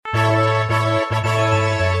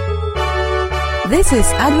This is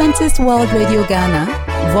Adventist World Radio Ghana,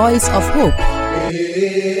 Voice of Hope.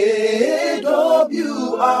 AWR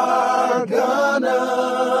Ghana,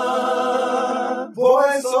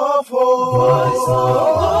 Voice of Hope. Voice of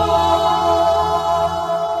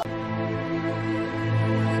Hope.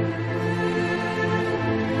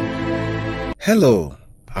 Hello,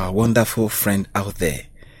 our wonderful friend out there.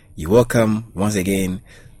 You're welcome once again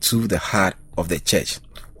to the heart of the church,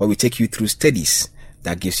 where we take you through studies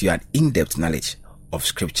that gives you an in-depth knowledge of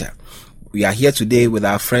Scripture. We are here today with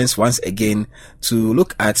our friends once again to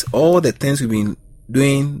look at all the things we've been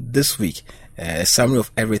doing this week, a summary of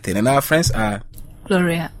everything. And our friends are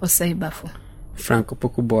Gloria Osei-Bafo, Frank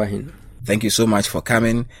Opoku-Boahin. Thank you so much for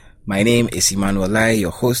coming. My name is Emmanuel Lai,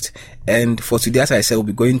 your host, and for today, as I said, we'll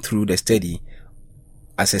be going through the study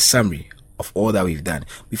as a summary of all that we've done.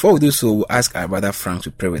 Before we do so, we'll ask our brother Frank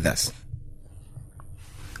to pray with us.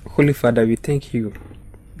 Holy Father, we thank you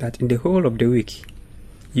that in the whole of the week,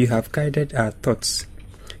 you have guided our thoughts,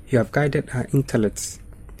 you have guided our intellects,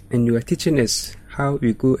 and you are teaching us how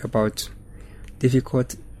we go about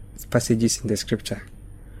difficult passages in the Scripture.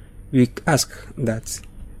 We ask that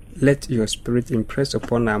let your Spirit impress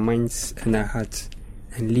upon our minds and our hearts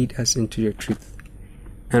and lead us into your truth.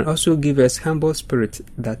 And also give us humble spirit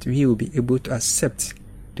that we will be able to accept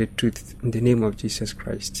the truth in the name of Jesus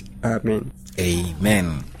Christ. Amen.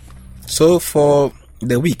 Amen. So for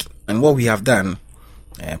the week and what we have done,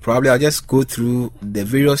 probably I'll just go through the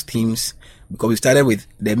various themes, because we started with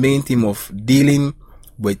the main theme of dealing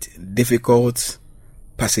with difficult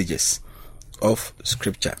passages of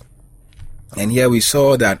Scripture. And here we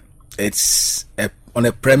saw that it's on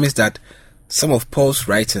a premise that some of Paul's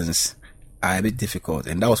writings are a bit difficult,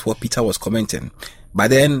 and that was what Peter was commenting.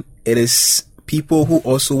 But then it is people who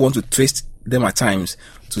also want to twist them at times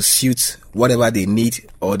to suit whatever they need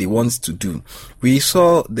or they want to do. We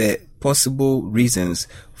saw the possible reasons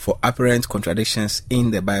for apparent contradictions in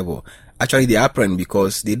the Bible. Actually, they are apparent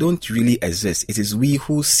because they don't really exist. It is we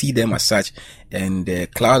who see them as such and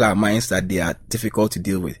cloud our minds that they are difficult to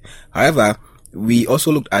deal with. However, we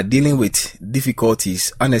also looked at dealing with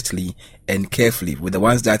difficulties honestly and carefully, with the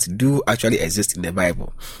ones that do actually exist in the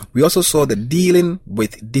Bible. We also saw that dealing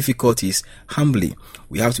with difficulties humbly.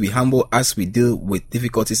 We have to be humble as we deal with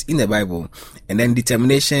difficulties in the Bible. And then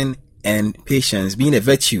determination and patience being a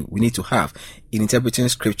virtue we need to have in interpreting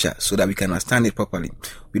Scripture so that we can understand it properly.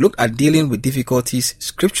 We looked at dealing with difficulties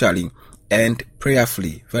scripturally and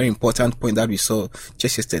prayerfully. Very important point that we saw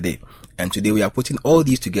just yesterday. And today we are putting all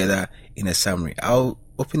these together in a summary. I'll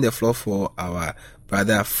open the floor for our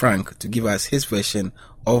brother Frank to give us his version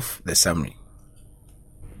of the summary.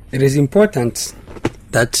 It is important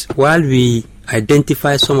that while we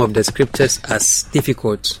identify some of the scriptures as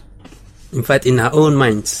difficult, in fact, in our own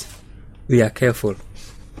minds, we are careful.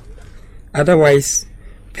 Otherwise,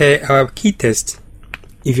 per our key test,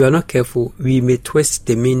 if you are not careful, we may twist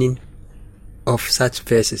the meaning of such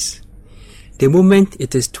verses. The moment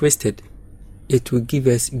it is twisted, it will give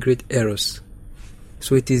us great errors.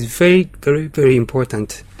 So it is very, very, very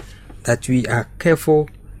important that we are careful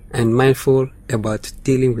and mindful about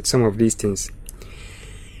dealing with some of these things.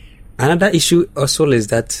 Another issue also is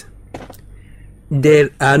that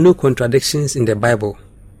there are no contradictions in the Bible,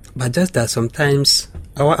 but just that sometimes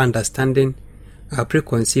our understanding, our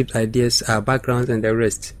preconceived ideas, our backgrounds and the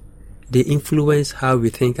rest, they influence how we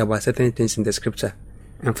think about certain things in the Scripture.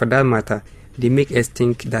 And for that matter, they make us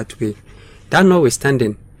think that way. That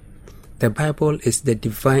notwithstanding, the Bible is the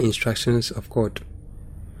divine instructions of God.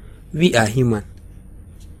 We are human.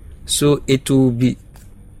 So it will be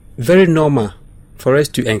very normal for us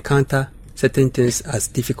to encounter certain things as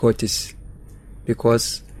difficulties.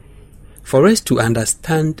 Because for us to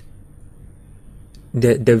understand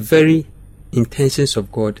the very intentions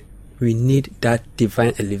of God, we need that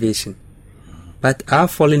divine elevation. But our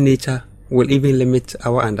fallen nature will even limit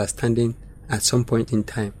our understanding at some point in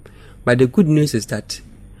time. But the good news is that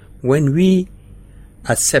when we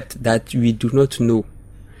accept that we do not know,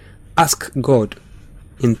 ask God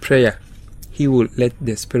in prayer, He will let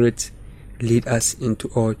the Spirit lead us into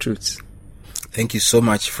all truths. Thank you so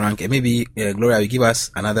much, Frank. And maybe, Gloria, will give us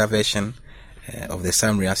another version of the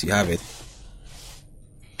summary as you have it.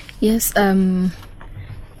 Yes, in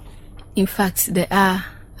fact, there are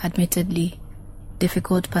admittedly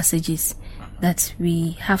difficult passages that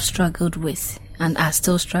we have struggled with and are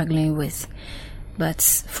still struggling with. But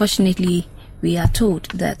fortunately, we are told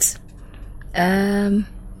that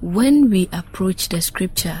when we approach the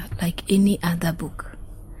Scripture like any other book,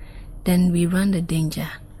 then we run the danger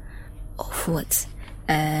of what?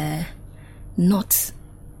 Not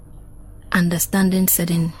understanding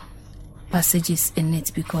certain passages in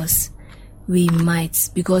it, because we might,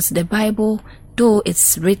 because the Bible, though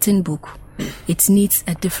it's written book, it needs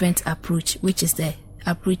a different approach, which is the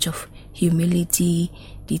approach of humility,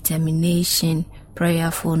 determination,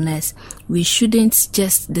 prayerfulness. We shouldn't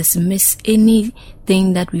just dismiss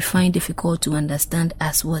anything that we find difficult to understand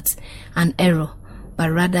as what an error,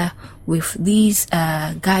 but rather with these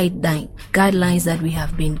guidelines that we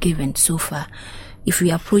have been given so far, if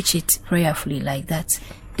we approach it prayerfully like that,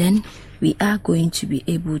 then we are going to be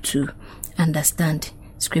able to understand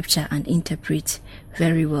scripture and interpret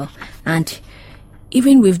very well. And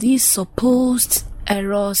even with these supposed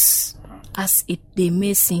errors, as they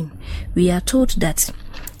may seem, we are told that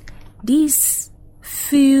these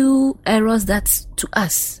few errors that to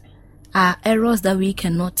us are errors that we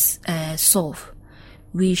cannot solve,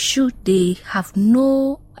 they have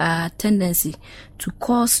no tendency to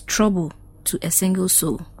cause trouble to a single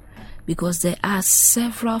soul, because there are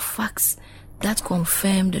several facts that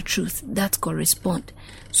confirm the truth, that correspond.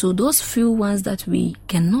 So those few ones that we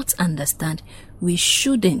cannot understand, we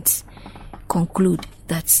shouldn't conclude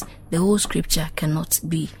that the whole scripture cannot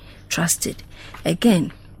be trusted.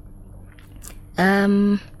 Again,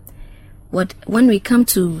 when we come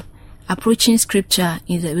to approaching scripture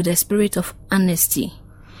with the spirit of honesty,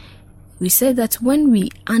 we say that when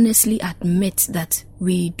we honestly admit that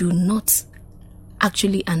we do not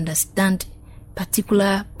actually understand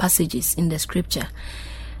particular passages in the scripture,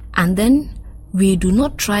 and then we do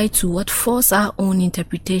not try to force our own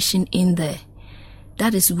interpretation in there,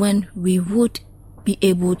 that is when we would be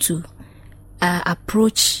able to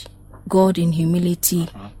approach God in humility,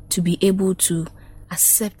 to be able to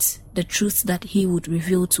accept the truth that He would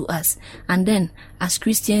reveal to us. And then, as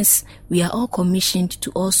Christians, we are all commissioned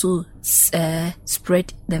to also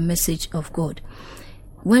spread the message of God.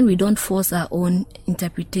 When we don't force our own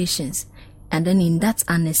interpretations, and then in that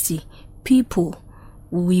honesty,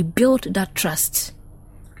 we build that trust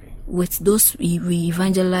with those we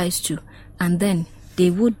evangelize to, and then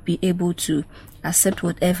they would be able to accept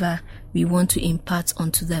whatever we want to impart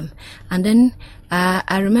onto them. And then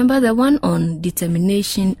I remember the one on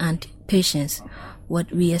determination and patience.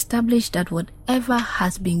 What we established, that whatever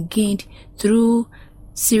has been gained through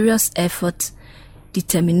serious effort,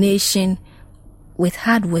 determination, with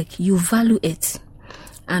hard work, you value it.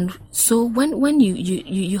 And so when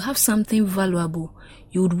you have something valuable,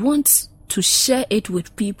 you would want to share it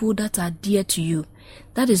with people that are dear to you.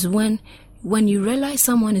 That is when you realize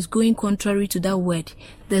someone is going contrary to that word,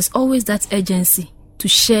 there's always that urgency to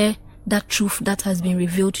share that truth that has been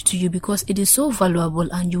revealed to you, because it is so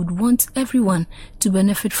valuable and you would want everyone to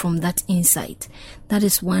benefit from that insight. That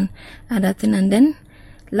is one other thing. And then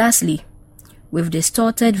lastly, with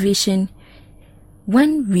distorted vision,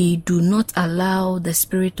 when we do not allow the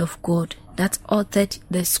Spirit of God that authored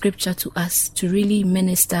the scripture to us to really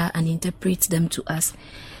minister and interpret them to us,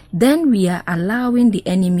 then we are allowing the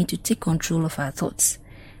enemy to take control of our thoughts.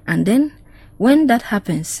 And then when that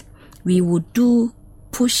happens, we would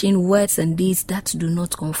push in words and deeds that do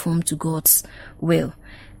not conform to God's will.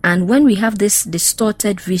 And when we have this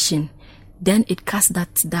distorted vision, then it casts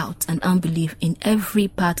that doubt and unbelief in every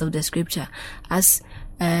part of the scripture. As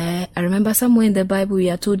I remember somewhere in the Bible, we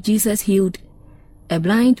are told Jesus healed a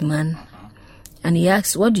blind man, and he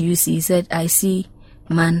asked, "What do you see?" He said, "I see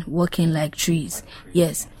man walking like trees."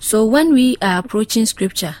 Yes. So when we are approaching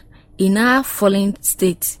scripture in our fallen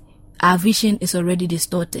state, our vision is already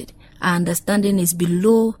distorted. Our understanding is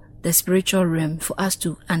below the spiritual realm for us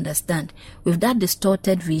to understand. With that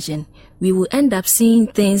distorted vision, we will end up seeing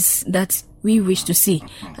things that we wish to see,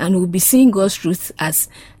 and we'll be seeing God's truth as,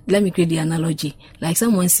 let me create the analogy, like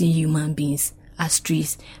someone seeing human beings as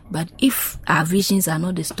trees. But if our visions are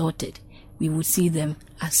not distorted, we would see them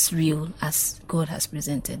as real as God has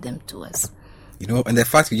presented them to us. And the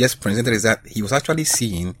fact we just presented is that he was actually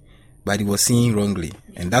seeing, but he was seeing wrongly.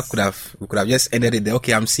 And that we could have just ended it there,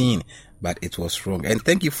 okay, I'm seeing, but it was wrong. And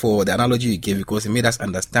thank you for the analogy you gave, because it made us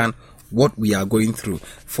understand what we are going through.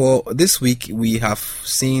 For this week, we have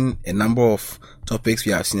seen a number of topics,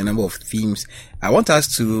 we have seen a number of themes. I want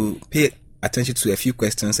us to pay attention to a few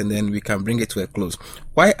questions, and then we can bring it to a close.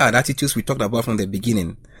 Why are the attitudes we talked about from the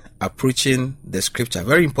beginning approaching the scripture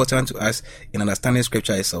very important to us in understanding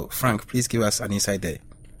scripture itself? Frank, please give us an insight there.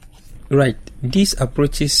 Right. These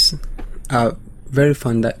approaches are very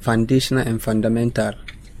foundational and fundamental.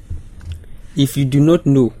 If you do not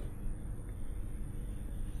know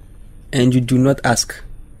and you do not ask,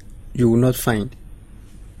 you will not find.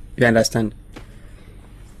 You understand?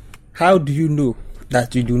 How do you know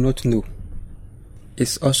that you do not know?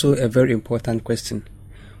 It's also a very important question.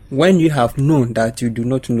 When you have known that you do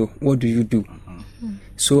not know, what do you do?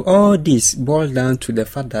 So all this boils down to the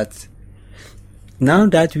fact that Now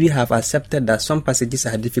that we have accepted that some passages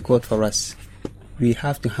are difficult for us, we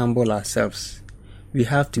have to humble ourselves. We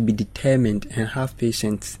have to be determined and have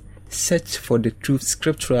patience. Search for the truth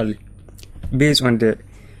scripturally, based on the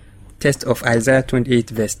text of Isaiah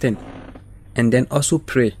 28 verse 10. And then also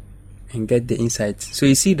pray and get the insights. So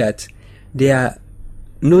you see that there are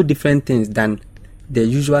no different things than the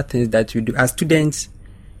usual things that we do. As students,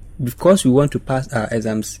 because we want to pass our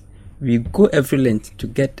exams, we go every length to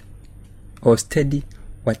get or study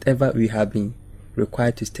whatever we have been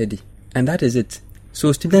required to study. And that is it.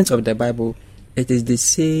 So students of the Bible, it is the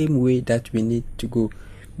same way that we need to go.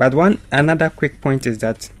 But another quick point is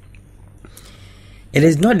that it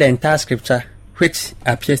is not the entire scripture which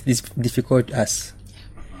appears difficult to us.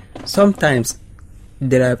 Sometimes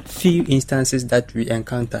there are few instances that we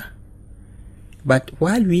encounter. But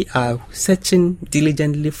while we are searching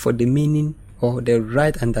diligently for the meaning or the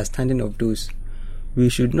right understanding of those, we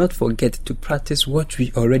should not forget to practice what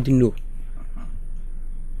we already know.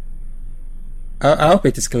 I hope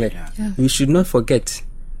it is clear. Yeah. We should not forget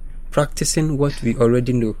practicing what we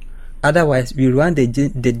already know. Otherwise, we run the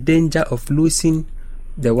danger of losing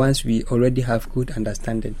the ones we already have good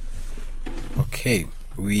understanding. Okay,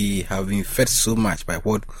 we have been fed so much by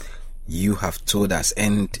what you have told us,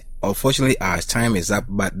 and unfortunately our time is up,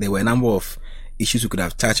 but there were a number of issues we could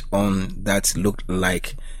have touched on that looked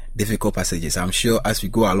like difficult passages. I'm sure as we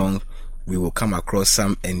go along, we will come across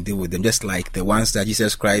some and deal with them, just like the ones that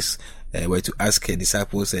Jesus Christ were to ask her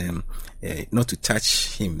disciples not to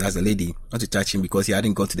touch him. That's the lady, not to touch him because he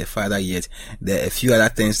hadn't gone to the Father yet. There are a few other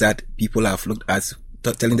things that people have looked at,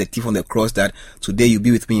 telling the thief on the cross that today you'll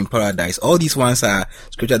be with me in paradise. All these ones are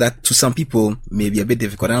scripture that to some people may be a bit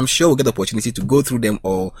difficult, and I'm sure we'll get the opportunity to go through them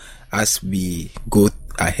all as we go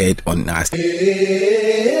ahead on us.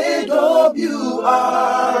 AWR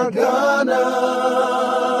Ghana,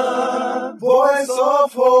 Voice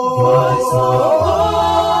of Hope.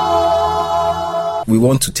 We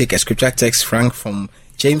want to take a scripture text, Frank, from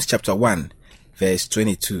James chapter 1, verse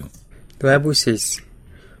 22. The Bible says,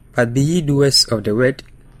 "But be ye doers of the word,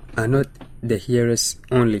 and not the hearers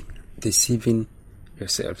only, deceiving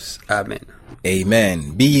yourselves." Amen.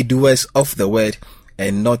 Amen. Be ye doers of the word,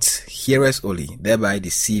 and not hearers only, thereby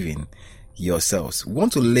deceiving yourselves. We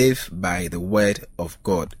want to live by the word of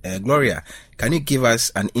God. Gloria, can you give us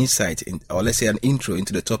an insight, or let's say an intro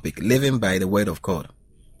into the topic, living by the word of God?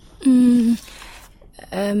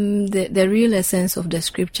 The real essence of the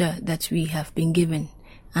scripture that we have been given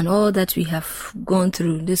and all that we have gone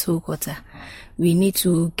through this whole quarter, we need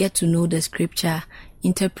to get to know the scripture,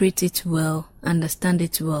 interpret it well, understand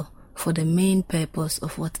it well, for the main purpose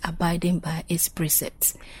of what abiding by its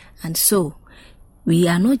precepts. And so, we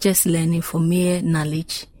are not just learning for mere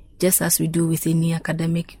knowledge, just as we do with any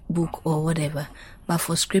academic book or whatever, but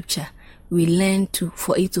for scripture, we learn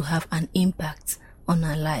for it to have an impact on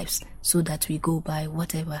our lives so that we go by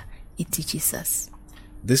whatever it teaches us.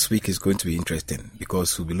 This week is going to be interesting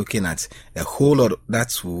because we'll be looking at a whole lot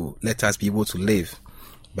that will let us be able to live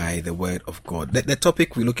by the word of God. The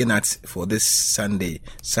topic we're looking at for this Sunday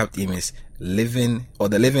sub-theme is living, or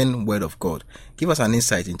the living word of God. Give us an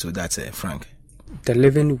insight into that, Frank. The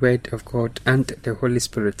living word of God and the Holy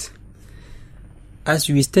Spirit. As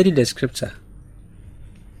we study the scripture,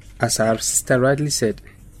 as our sister rightly said,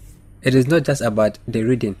 it is not just about the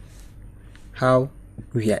reading, how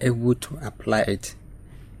we are able to apply it.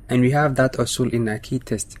 And we have that also in our key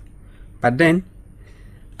text. But then,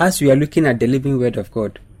 as we are looking at the living word of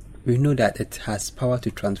God, we know that it has power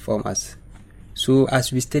to transform us. So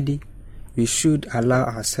as we study, we should allow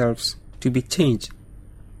ourselves to be changed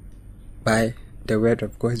by the word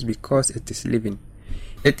of God because it is living.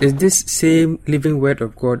 It is this same living word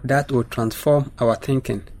of God that will transform our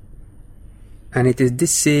thinking. And it is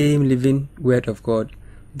this same living word of God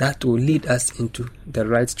that will lead us into the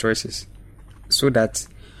right choices. So that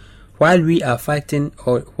while we are fighting,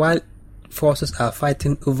 or while forces are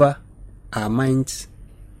fighting over our minds,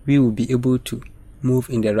 we will be able to move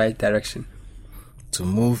in the right direction. To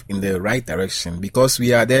move in the right direction, because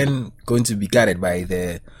we are then going to be guided by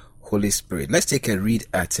the Holy Spirit. Let's take a read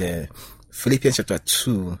at Philippians chapter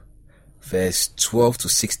 2, verse 12 to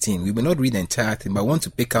 16. We will not read the entire thing, but I want to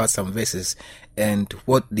pick out some verses and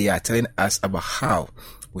what they are telling us about how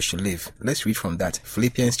we should live. Let's read from that.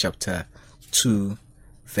 Philippians chapter 2,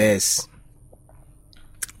 verse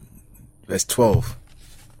 12.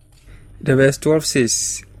 The verse 12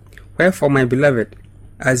 says, "Wherefore, my beloved,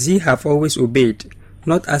 as ye have always obeyed,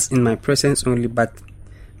 not as in my presence only, but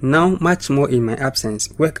now much more in my absence,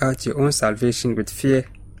 work out your own salvation with fear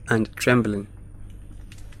and trembling."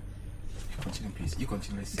 You continue, please. You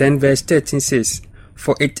continue. Then verse 13 says,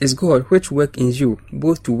 For it is God which work in you,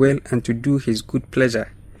 both to will and to do his good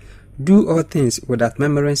pleasure. Do all things without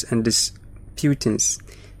murmurings and disputings,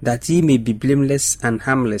 that ye may be blameless and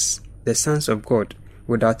harmless, the sons of God,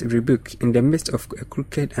 without rebuke, in the midst of a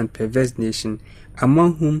crooked and perverse nation,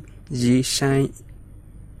 among whom ye shine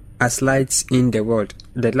as lights in the world.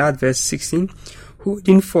 The last verse 16,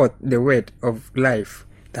 holding forth the word of life,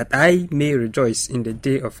 that I may rejoice in the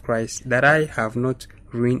day of Christ, that I have not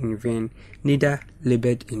reigned in vain, neither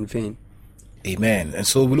labored in vain. Amen. And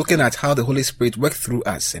so we're looking at how the Holy Spirit worked through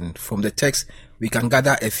us, and from the text we can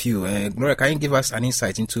gather a few. Gloria, can you give us an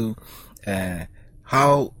insight into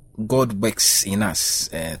how God works in us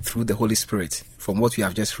through the Holy Spirit from what we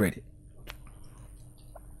have just read?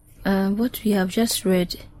 What we have just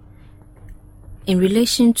read in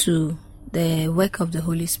relation to the work of the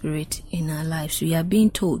Holy Spirit in our lives, we are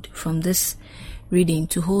being told from this reading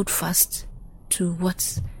to hold fast to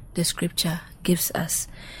what the scripture gives us.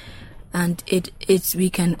 And we'll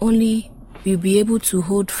be able to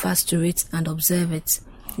hold fast to it and observe it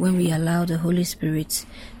when we allow the Holy Spirit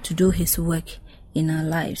to do his work in our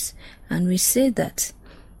lives. And we say that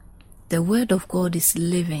the word of God is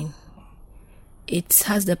living. It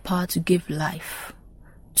has the power to give life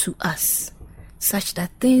to us, such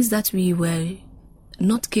that things that we were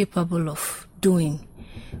not capable of doing,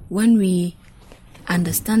 when we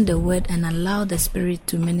understand the word and allow the Spirit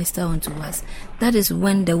to minister unto us, that is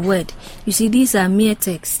when the word, you see, these are mere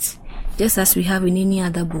texts, just as we have in any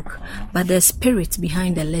other book, but the spirit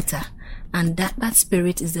behind the letter, and that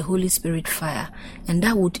spirit is the Holy Spirit fire, and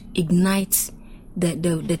that would ignite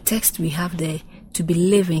the text we have there to be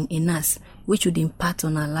living in us, which would impact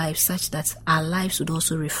on our lives, such that our lives would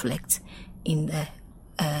also reflect in the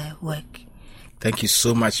work. Thank you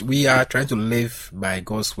so much. We are trying to live by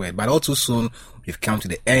God's word, but all too soon we've come to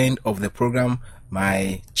the end of the program,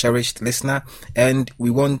 my cherished listener, and we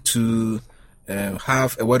want to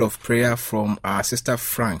have a word of prayer from our sister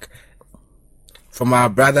Frank, from our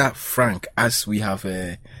brother Frank, as we have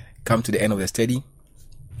come to the end of the study.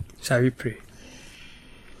 Shall we pray?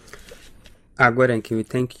 Our God and King, we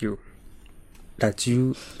thank you that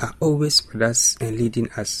you are always with us and leading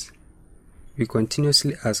us. We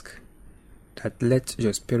continuously ask that let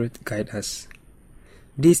your Spirit guide us.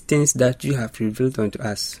 These things that you have revealed unto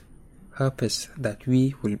us, help us that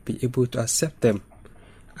we will be able to accept them,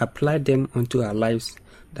 apply them unto our lives,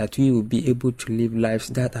 that we will be able to live lives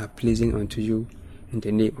that are pleasing unto you, in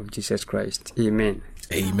the name of Jesus Christ. Amen.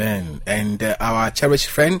 Amen. And our cherished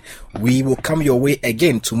friend, we will come your way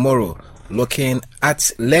again tomorrow, looking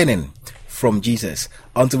at learning from Jesus.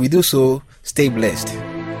 Until we do so, stay blessed.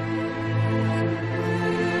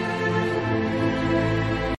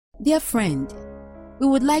 Dear friend, we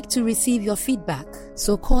would like to receive your feedback,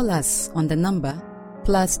 so call us on the number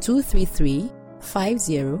 +233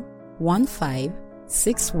 5015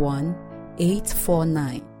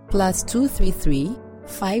 61849 +233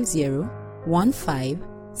 5015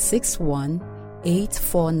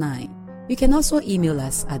 61849. You can also email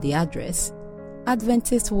us at the address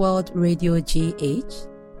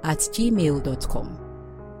adventistworldradiogh@gmail.com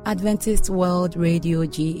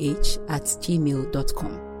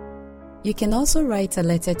adventistworldradiogh@gmail.com. You can also write a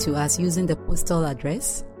letter to us using the postal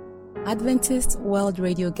address Adventist World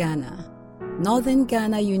Radio Ghana, Northern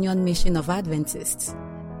Ghana Union Mission of Adventists,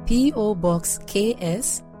 P.O. Box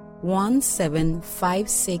KS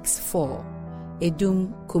 17564,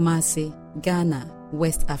 Edum, Kumasi, Ghana,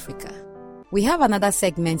 West Africa. We have another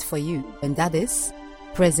segment for you, and that is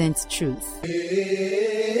Present Truth.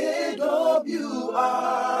 AWR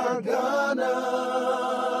Ghana,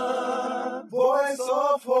 Voice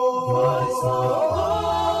of Hope.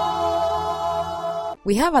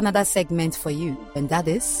 We have another segment for you, and that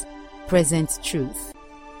is Present Truth.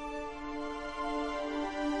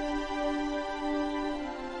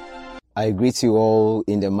 I greet you all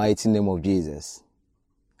in the mighty name of Jesus.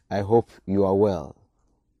 I hope you are well.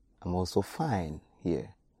 I'm also fine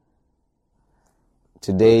here.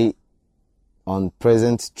 Today, on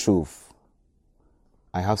Present Truth,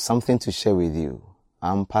 I have something to share with you.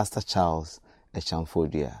 I'm Pastor Charles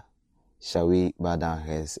Echamfodia. Shall we bow down our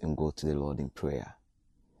heads and go to the Lord in prayer?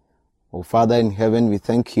 Oh, Father in heaven, we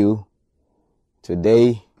thank you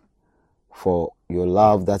today for your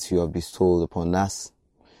love that you have bestowed upon us.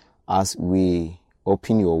 As we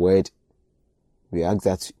open your word, we ask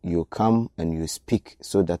that you come and you speak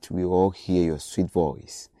so that we all hear your sweet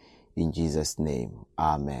voice. In Jesus' name,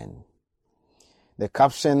 amen. The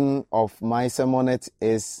caption of my sermonette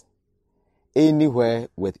is Anywhere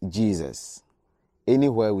with Jesus.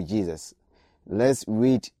 Anywhere with Jesus. Let's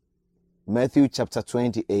read Matthew chapter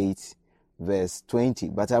 28, verse 20.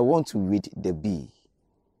 But I want to read the B.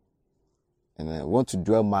 And I want to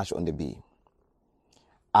dwell much on the B.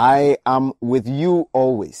 I am with you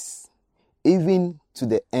always, even to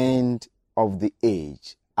the end of the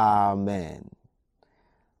age. Amen.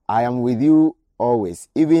 I am with you always,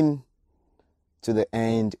 even to the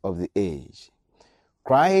end of the age.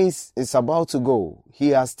 Christ is about to go. He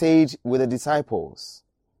has stayed with the disciples.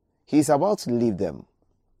 He is about to leave them.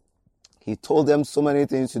 He told them so many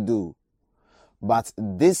things to do. But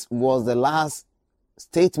this was the last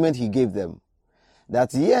statement he gave them.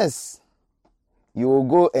 That yes, you will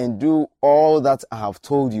go and do all that I have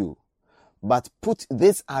told you. But put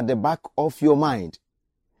this at the back of your mind.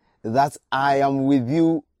 That I am with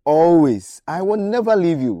you always. I will never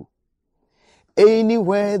leave you.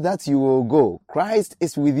 Anywhere that you will go, Christ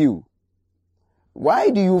is with you. Why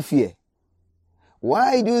do you fear?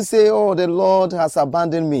 Why do you say, oh, the Lord has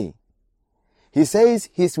abandoned me? He says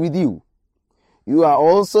he's with you. You are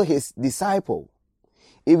also his disciple.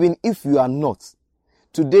 Even if you are not,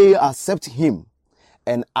 today accept him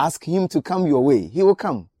and ask him to come your way. He will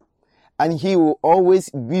come and he will always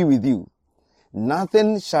be with you.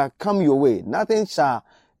 Nothing shall come your way. Nothing shall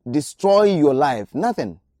destroy your life.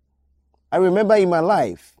 Nothing. I remember in my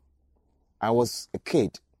life, I was a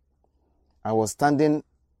kid. I was standing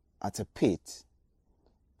at a pit,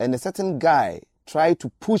 and a certain guy tried to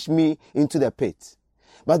push me into the pit.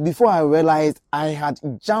 But before I realized, I had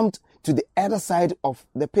jumped to the other side of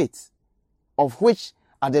the pit, of which,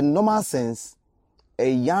 at the normal sense, a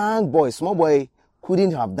young boy, small boy,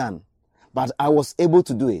 couldn't have done. But I was able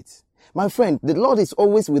to do it. My friend, the Lord is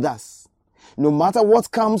always with us. No matter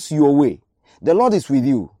what comes your way, the Lord is with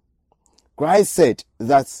you. Christ said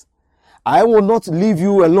that I will not leave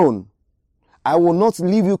you alone. I will not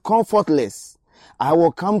leave you comfortless. I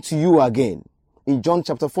will come to you again. In John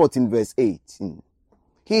chapter 14 verse 18.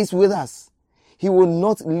 He is with us. He will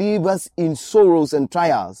not leave us in sorrows and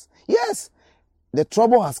trials. Yes, the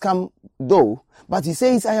trouble has come though, but he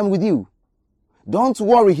says, I am with you. Don't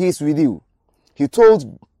worry, he is with you. He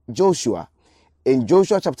told Joshua in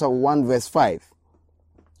Joshua chapter 1 verse 5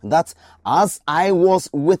 that as I was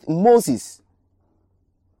with Moses,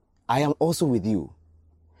 I am also with you.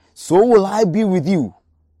 So will I be with you.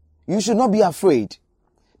 You should not be afraid.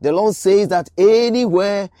 The Lord says that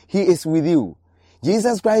anywhere he is with you.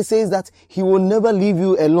 Jesus Christ says that he will never leave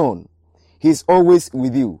you alone. He is always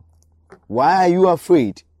with you. Why are you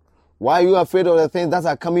afraid? Why are you afraid of the things that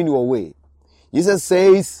are coming your way? Jesus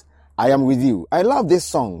says, I am with you. I love this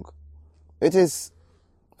song. It is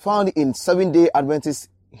found in Seventh-day Adventist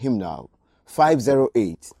Hymnal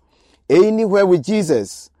 508. Anywhere with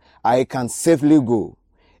Jesus, I can safely go.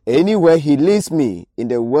 Anywhere he leads me in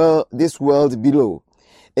the world, this world below.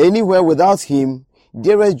 Anywhere without him,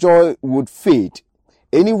 dearest joy would fade.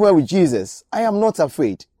 Anywhere with Jesus, I am not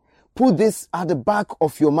afraid. Put this at the back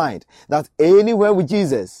of your mind, that anywhere with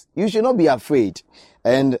Jesus, you should not be afraid.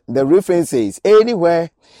 And the refrain says, anywhere,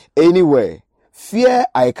 anywhere, fear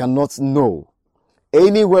I cannot know.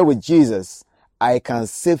 Anywhere with Jesus, I can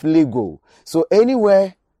safely go. So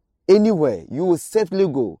anywhere, anywhere, you will safely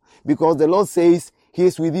go, because the Lord says he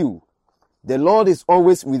is with you. The Lord is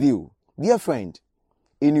always with you. Dear friend,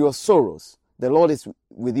 in your sorrows, the Lord is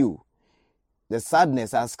with you. The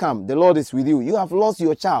sadness has come. The Lord is with you. You have lost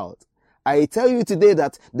your child. I tell you today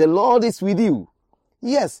that the Lord is with you.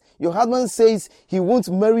 Yes, your husband says he won't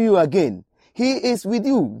marry you again. He is with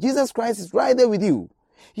you. Jesus Christ is right there with you.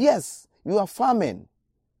 Yes, you are famine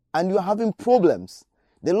and you are having problems.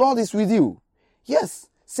 The Lord is with you. Yes,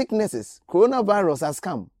 sicknesses, coronavirus has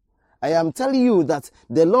come. I am telling you that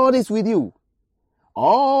the Lord is with you.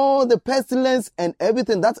 All the pestilence and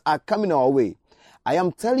everything that are coming our way, I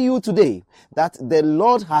am telling you today that the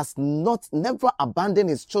Lord has never abandoned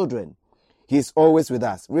his children. He is always with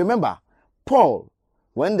us. Remember, Paul,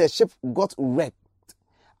 when the ship got wrecked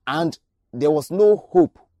and there was no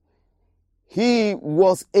hope, he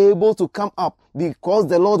was able to come up because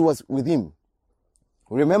the Lord was with him.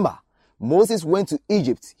 Remember, Moses went to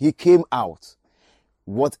Egypt. He came out.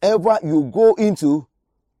 Whatever you go into,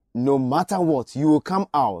 no matter what, you will come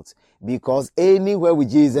out, because anywhere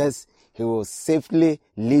with Jesus, he will safely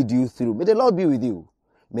lead you through. May the Lord be with you.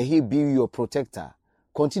 May he be your protector.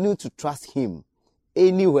 Continue to trust him.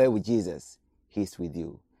 Anywhere with Jesus, he is with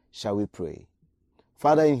you. Shall we pray?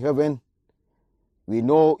 Father in heaven, we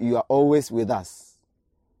know you are always with us.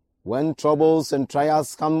 When troubles and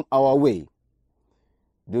trials come our way,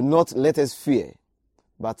 do not let us fear,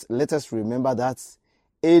 but let us remember that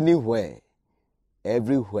anywhere,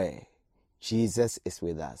 everywhere, Jesus is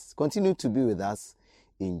with us. Continue to be with us.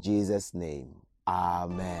 In Jesus' name,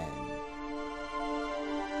 amen.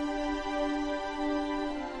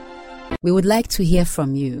 We would like to hear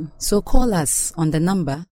from you, so call us on the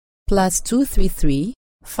number +233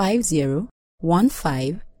 50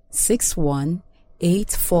 15 61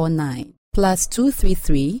 849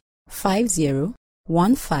 +233 50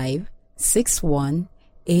 15 61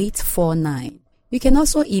 849. You can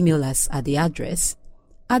also email us at the address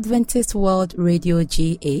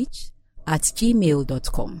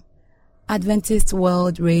adventistworldradiogh@gmail.com.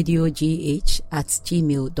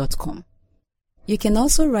 adventistworldradiogh@gmail.com. You can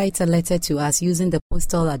also write a letter to us using the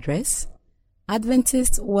postal address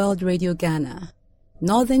Adventist World Radio Ghana,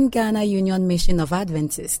 Northern Ghana Union Mission of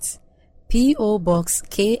Adventists, P.O. Box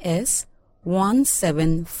KS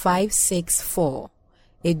 17564,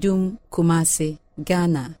 Edum, Kumasi,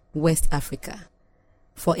 Ghana, West Africa.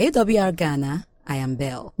 For AWR Ghana, I am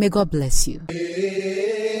Belle. May God bless you. AWR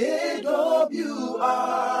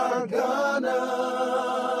Ghana,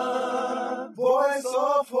 Voice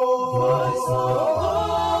of Hope.